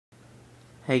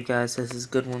Hey guys, this is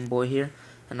Good One Boy here,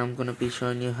 and I'm gonna be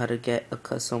showing you how to get a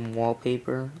custom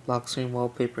wallpaper, lock screen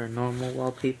wallpaper, and normal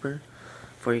wallpaper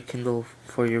for your Kindle,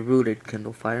 for your rooted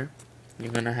Kindle Fire.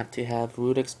 You're gonna have to have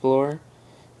Root Explorer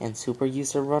and Super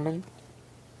User running.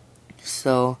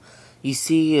 So, you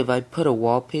see, if I put a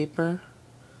wallpaper,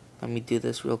 let me do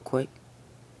this real quick.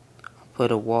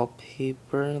 Put a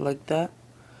wallpaper like that.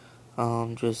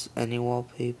 Just any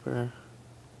wallpaper.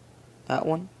 That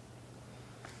one.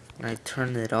 And I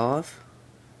turn it off.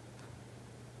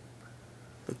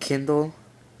 The Kindle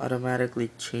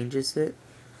automatically changes it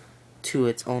to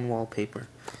its own wallpaper.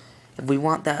 If we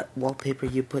want that wallpaper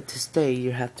you put to stay,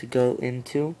 you have to go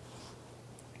into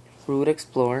Root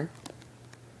Explorer.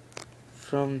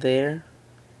 From there,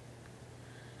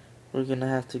 we're gonna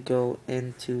have to go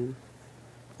into,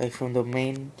 like from the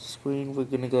main screen, we're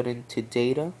gonna go into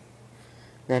Data.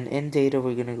 Then in Data,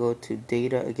 we're gonna go to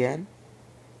Data again,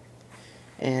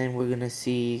 and we're gonna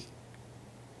see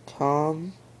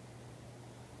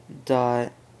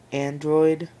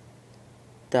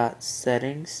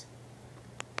com.android.settings.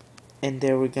 And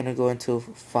there we're gonna go into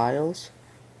Files,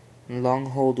 long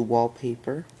hold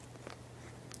wallpaper.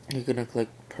 You're gonna click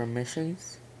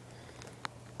Permissions,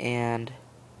 and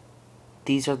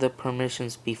these are the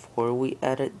permissions before we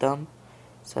edit them.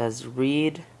 So as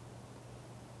read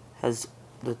has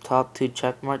the top two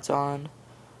check marks on,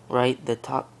 write the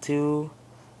top two,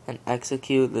 and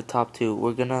execute the top two.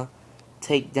 We're gonna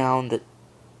take down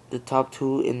the top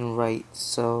two in right.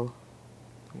 So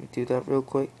let me do that real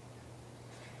quick,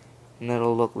 and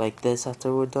it'll look like this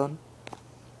after we're done.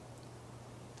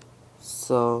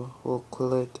 So we'll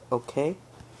click OK,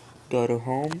 go to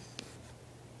home.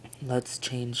 Let's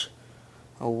change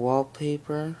a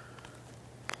wallpaper.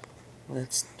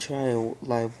 Let's try a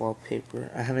live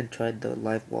wallpaper. I haven't tried the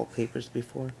live wallpapers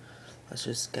before. Let's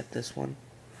just get this one.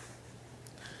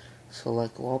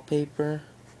 Select wallpaper,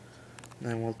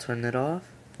 then we'll turn it off,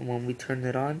 and when we turn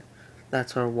it on,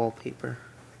 that's our wallpaper.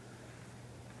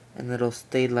 And it'll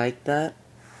stay like that.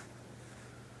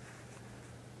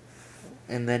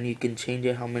 And then you can change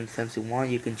it how many times you want.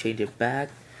 You can change it back.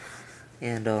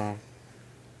 And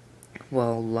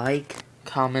well, like,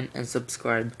 comment, and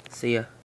subscribe. See ya.